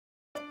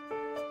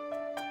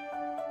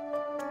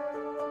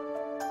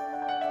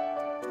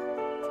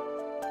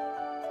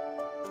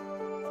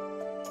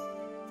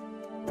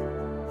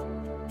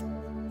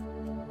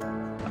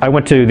I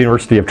went to the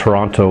University of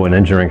Toronto in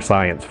engineering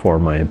science for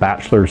my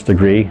bachelor's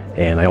degree,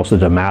 and I also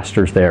did a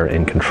master's there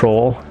in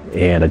control,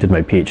 and I did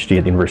my PhD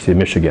at the University of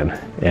Michigan.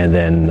 And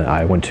then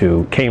I went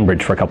to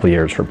Cambridge for a couple of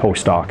years for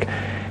postdoc,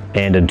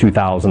 and in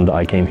 2000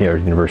 I came here to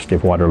the University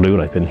of Waterloo,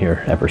 and I've been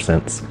here ever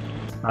since.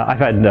 I've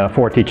had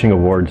 4 teaching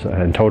awards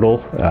in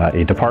total,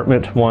 a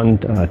department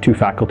one, 2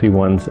 faculty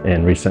ones,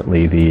 and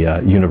recently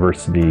the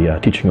University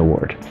Teaching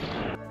Award.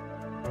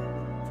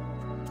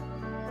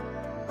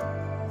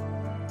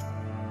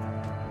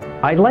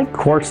 I like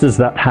courses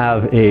that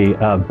have a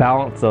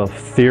balance of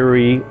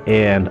theory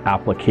and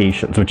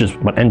applications, which is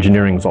what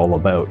engineering is all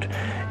about.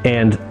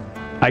 And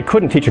I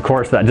couldn't teach a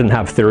course that didn't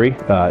have theory.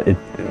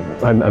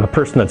 I'm a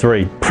person that's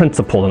very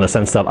principled in the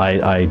sense that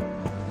I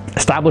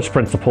establish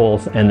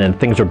principles and then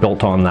things are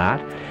built on that.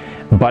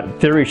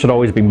 But theory should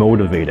always be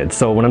motivated.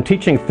 So when I'm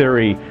teaching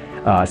theory,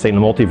 say in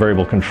the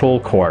multivariable control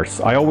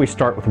course, I always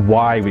start with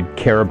why we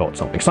care about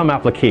something, some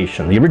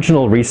application. The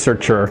original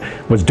researcher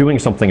was doing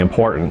something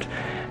important.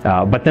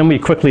 But then we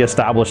quickly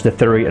establish the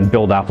theory and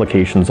build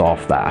applications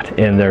off that.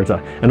 And there's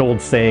an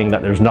old saying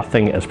that there's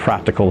nothing as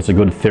practical as a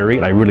good theory,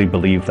 and I really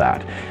believe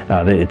that.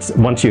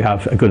 Once you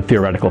have a good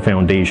theoretical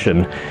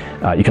foundation,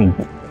 you can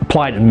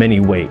apply it in many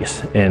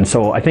ways. And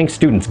so I think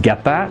students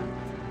get that,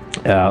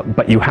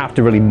 but you have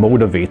to really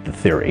motivate the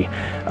theory.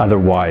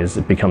 Otherwise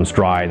it becomes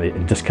dry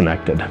and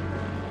disconnected.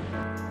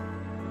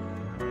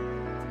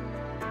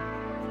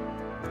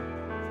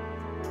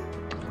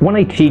 When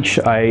I teach,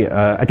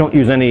 I don't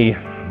use any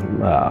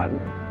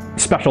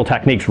special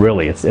techniques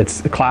really.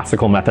 It's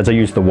classical methods. I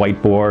use the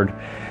whiteboard.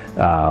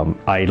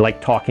 I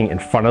like talking in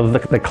front of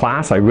the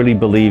class. I really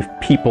believe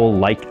people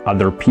like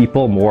other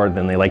people more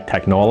than they like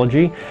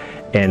technology,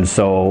 and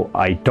so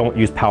I don't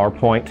use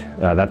PowerPoint.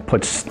 That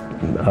puts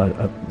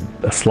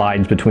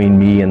slides between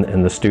me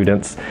and the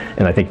students,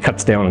 and I think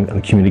cuts down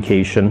on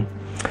communication.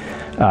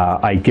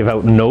 I give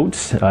out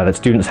notes that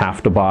students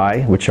have to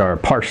buy, which are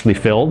partially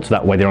filled, so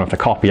that way they don't have to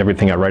copy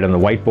everything I write on the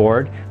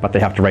whiteboard, but they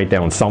have to write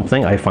down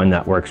something. I find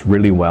that works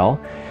really well.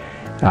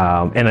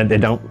 And I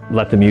don't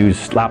let them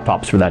use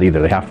laptops for that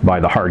either. They have to buy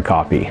the hard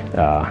copy.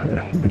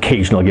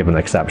 Occasionally I'll give an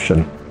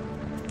exception.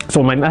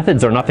 So my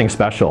methods are nothing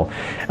special.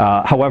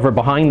 However,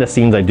 behind the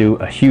scenes I do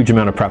a huge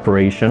amount of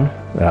preparation.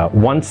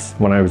 Once,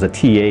 when I was a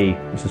TA,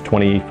 this is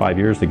 25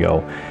 years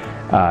ago,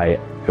 I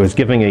was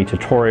giving a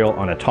tutorial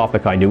on a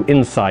topic I knew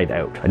inside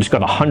out. I just got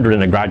 100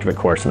 in a graduate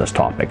course in this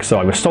topic, so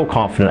I was so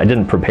confident I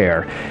didn't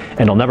prepare,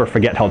 and I'll never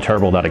forget how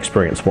terrible that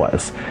experience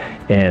was.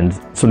 And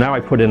so now I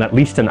put in at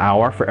least an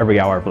hour for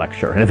every hour of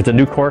lecture, and if it's a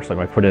new course, I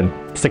might put in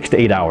 6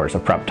 to 8 hours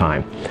of prep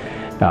time.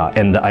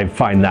 And I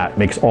find that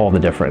makes all the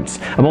difference.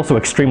 I'm also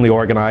extremely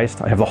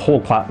organized. I have the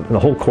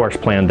whole course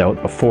planned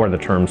out before the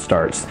term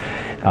starts.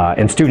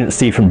 And students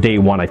see from day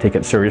one I take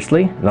it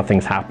seriously.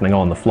 Nothing's happening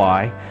on the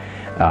fly.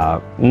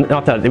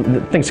 Not that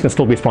things can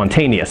still be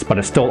spontaneous, but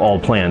it's still all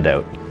planned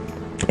out.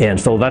 And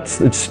so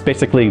it's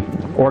basically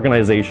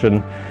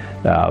organization,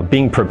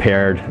 being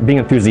prepared, being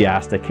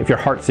enthusiastic. If your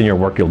heart's in your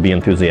work, you'll be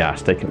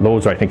enthusiastic.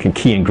 Those are, I think,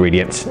 key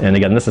ingredients. And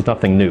again, this is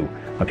nothing new.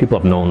 People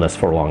have known this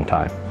for a long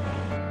time.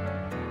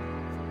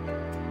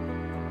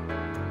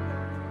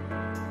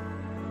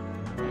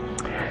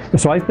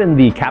 So I've been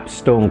the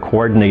Capstone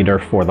coordinator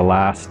for the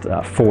last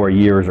 4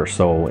 years or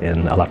so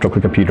in electrical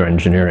computer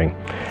engineering.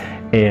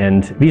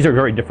 And these are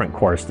very different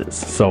courses.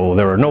 So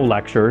there are no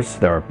lectures,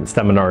 there are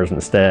seminars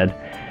instead.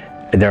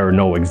 There are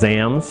no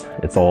exams,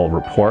 it's all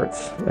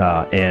reports.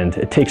 And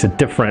it takes a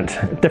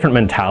different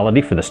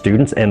mentality for the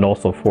students and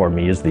also for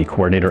me as the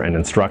coordinator and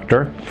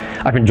instructor.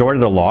 I've enjoyed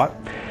it a lot.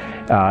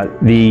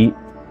 The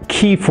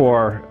key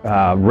for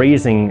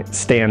raising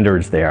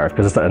standards there,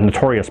 because it's a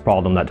notorious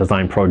problem that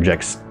design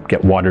projects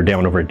get watered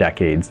down over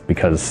decades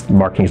because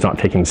marking is not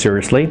taken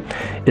seriously,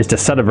 is to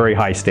set a very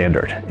high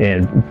standard.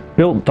 And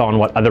built on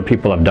what other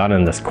people have done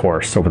in this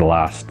course over the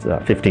last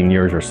 15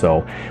 years or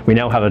so, we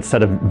now have a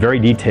set of very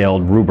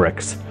detailed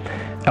rubrics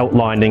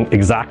outlining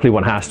exactly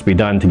what has to be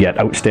done to get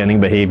outstanding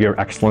behavior,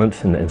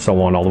 excellent, and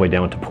so on, all the way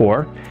down to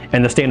poor.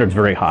 And the standard's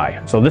very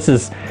high. So this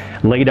is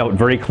laid out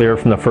very clear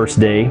from the first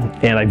day,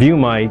 and I view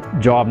my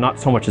job not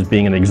so much as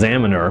being an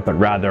examiner, but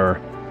rather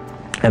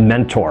a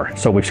mentor.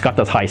 So we've got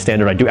this high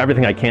standard. I do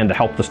everything I can to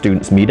help the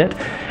students meet it,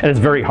 and it's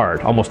very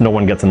hard. Almost no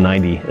one gets a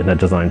 90 in a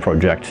design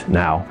project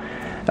now.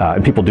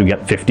 And people do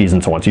get 50s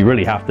and so on, so you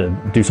really have to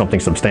do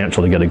something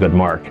substantial to get a good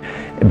mark.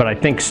 But I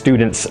think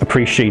students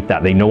appreciate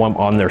that. They know I'm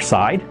on their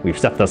side. We've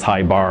set this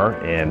high bar,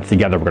 and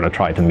together we're going to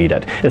try to meet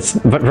it. It's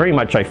very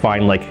much, I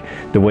find, like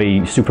the way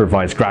you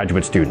supervise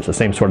graduate students, the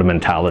same sort of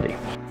mentality.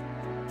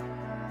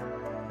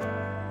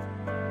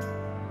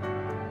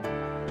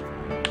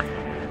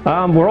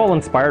 We're all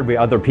inspired by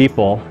other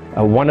people.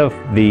 One of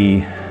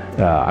the,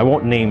 I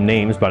won't name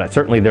names, but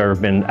certainly there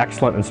have been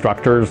excellent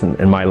instructors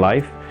in my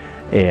life,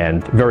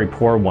 and very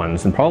poor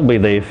ones, and probably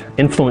they've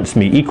influenced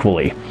me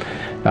equally.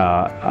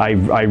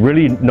 I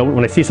really know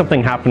when I see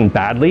something happen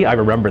badly, I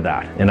remember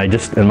that, and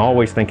I'm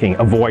always thinking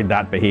avoid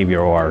that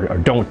behavior or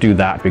don't do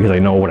that, because I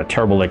know what a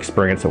terrible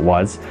experience it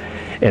was.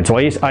 And so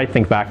I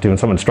think back to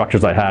some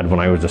instructors I had when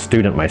I was a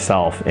student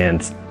myself,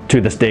 and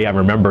to this day I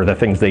remember the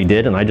things they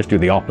did, and I just do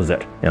the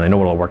opposite, and I know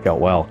it'll work out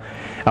well.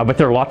 But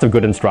there are lots of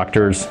good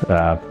instructors.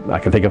 I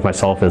can think of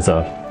myself as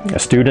a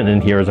student,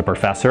 and here as a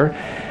professor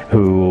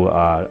who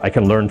I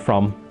can learn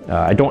from.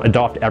 I don't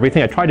adopt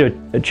everything. I try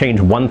to change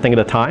one thing at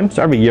a time.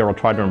 So every year I'll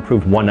try to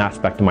improve one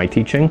aspect of my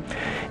teaching.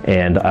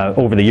 And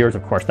over the years,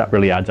 of course, that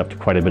really adds up to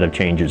quite a bit of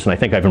changes. And I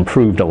think I've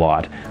improved a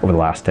lot over the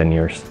last 10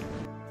 years.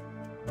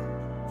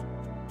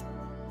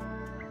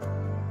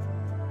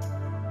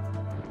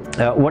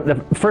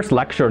 The first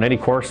lecture in any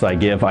course I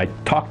give, I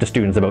talk to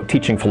students about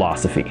teaching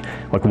philosophy,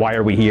 like why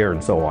are we here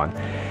and so on.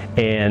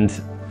 And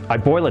I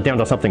boil it down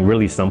to something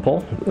really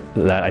simple.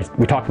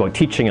 We talk about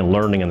teaching and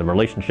learning and the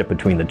relationship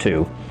between the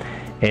two.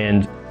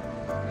 And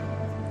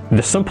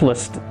the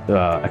simplest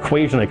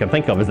equation I can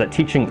think of is that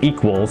teaching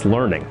equals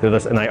learning.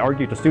 And I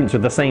argue to students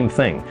they're the same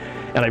thing.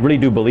 And I really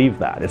do believe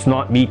that. It's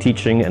not me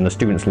teaching and the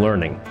students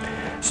learning.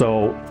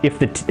 So if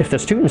the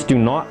students do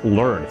not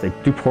learn, if they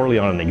do poorly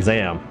on an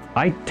exam,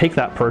 I take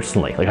that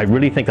personally. Like, I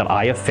really think that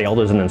I have failed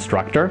as an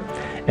instructor,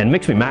 and it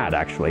makes me mad,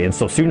 actually. And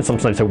so students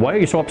sometimes say, why are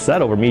you so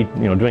upset over me,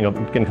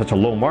 getting such a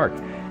low mark?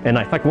 And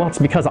I think, well, it's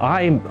because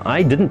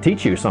I didn't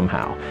teach you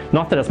somehow.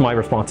 Not that it's my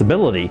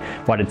responsibility,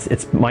 but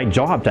it's my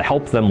job to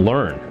help them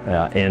learn.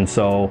 And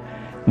so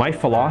my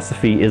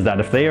philosophy is that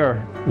if they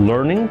are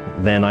learning,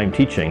 then I'm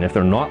teaching. If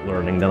they're not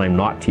learning, then I'm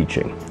not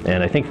teaching.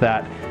 And I think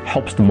that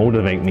helps to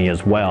motivate me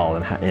as well,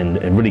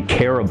 and really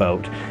care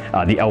about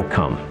the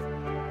outcome.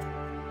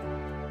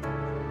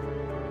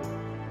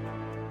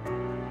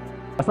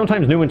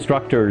 Sometimes new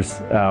instructors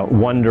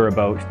wonder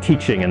about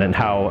teaching and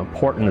how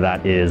important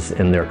that is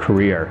in their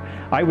career.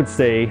 I would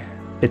say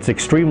it's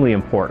extremely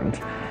important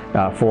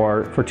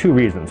for two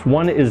reasons.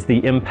 One is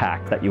the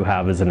impact that you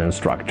have as an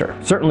instructor.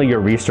 Certainly your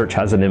research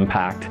has an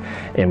impact,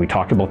 and we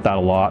talked about that a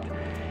lot.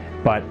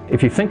 But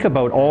if you think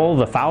about all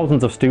the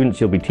thousands of students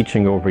you'll be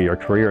teaching over your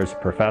career as a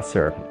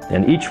professor,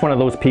 and each one of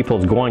those people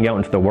is going out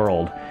into the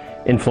world,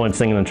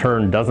 influencing in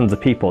turn dozens of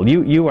people,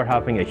 you are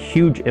having a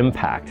huge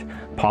impact,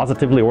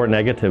 positively or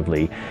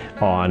negatively,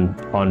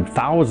 on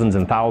thousands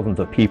and thousands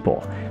of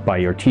people by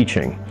your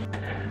teaching.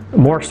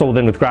 More so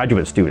than with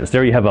graduate students.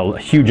 There you have a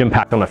huge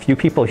impact on a few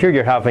people. Here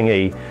you're having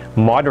a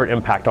moderate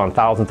impact on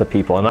thousands of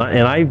people. And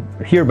I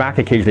hear back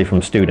occasionally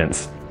from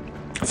students.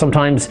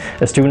 Sometimes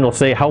a student will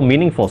say how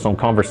meaningful some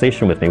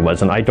conversation with me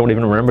was, and I don't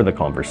even remember the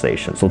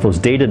conversation. So those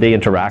day-to-day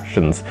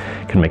interactions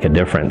can make a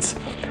difference.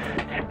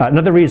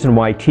 Another reason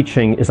why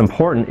teaching is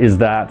important is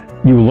that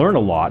you learn a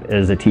lot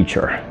as a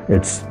teacher.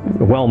 It's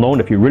well known,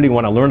 if you really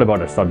want to learn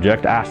about a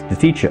subject, ask to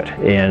teach it.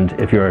 And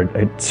if you're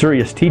a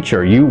serious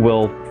teacher, you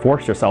will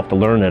force yourself to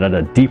learn it at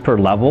a deeper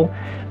level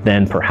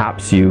than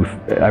perhaps you've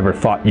ever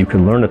thought you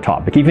could learn a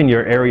topic. Even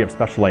your area of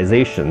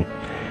specialization,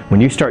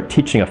 when you start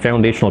teaching a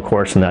foundational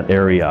course in that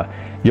area,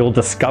 you'll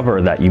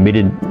discover that you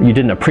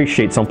didn't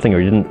appreciate something, or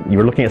you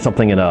were looking at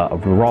something in a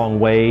wrong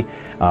way,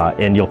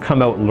 and you'll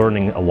come out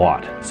learning a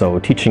lot. So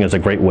teaching is a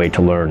great way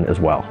to learn as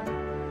well.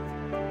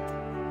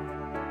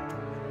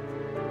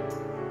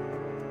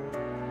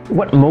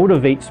 What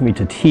motivates me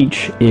to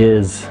teach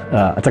is,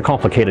 it's a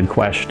complicated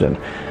question.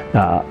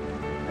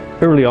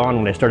 Early on,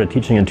 when I started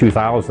teaching in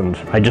 2000,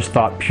 I just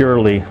thought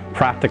purely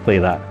practically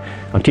that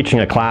I'm teaching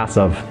a class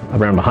of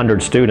around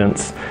 100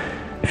 students.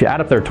 If you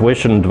add up their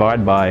tuition and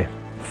divide by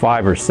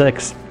 5 or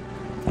 6,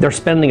 they're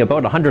spending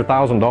about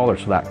 $100,000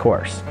 for that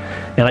course.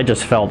 And I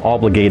just felt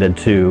obligated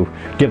to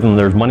give them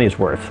their money's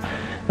worth.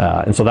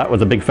 And so that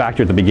was a big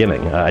factor at the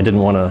beginning. I didn't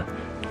want to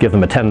give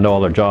them a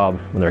 $10 job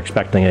when they're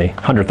expecting a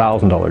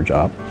 $100,000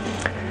 job.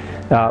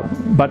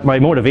 But my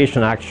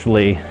motivation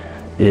actually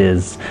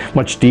is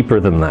much deeper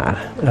than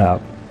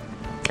that.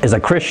 As a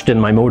Christian,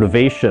 my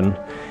motivation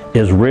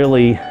is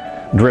really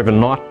driven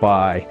not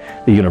by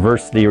the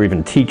university or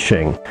even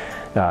teaching.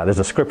 There's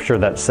a scripture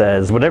that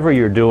says, whatever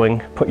you're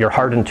doing, put your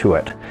heart into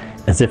it,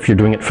 as if you're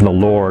doing it for the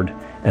Lord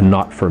and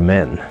not for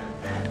men.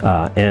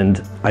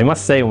 And I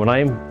must say, when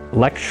I'm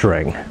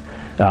lecturing,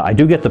 I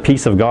do get the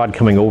peace of God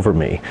coming over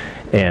me,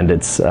 and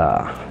it's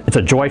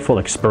a joyful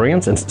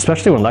experience, and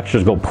especially when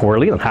lectures go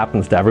poorly, and it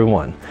happens to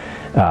everyone.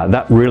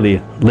 That really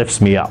lifts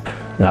me up,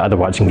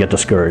 otherwise you can get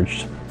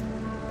discouraged.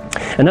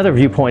 Another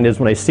viewpoint is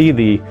when I see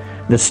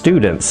the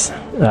students,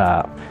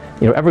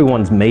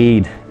 everyone's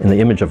made in the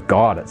image of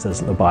God, it says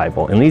in the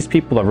Bible, and these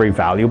people are very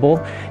valuable.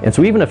 And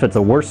so even if it's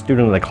the worst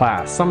student in the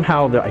class,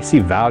 somehow I see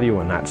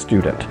value in that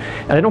student.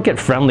 And I don't get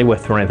friendly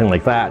with them or anything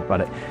like that,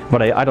 but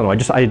I don't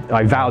know,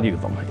 I value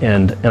them.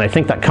 And I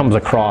think that comes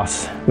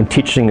across when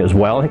teaching as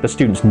well. I think the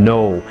students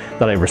know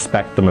that I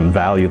respect them and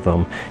value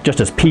them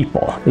just as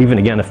people, even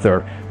again if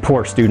they're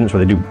poor students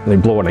or they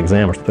blow an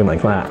exam or something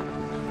like that.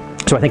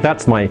 So I think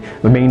that's my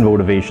main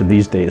motivation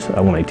these days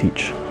when I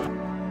teach.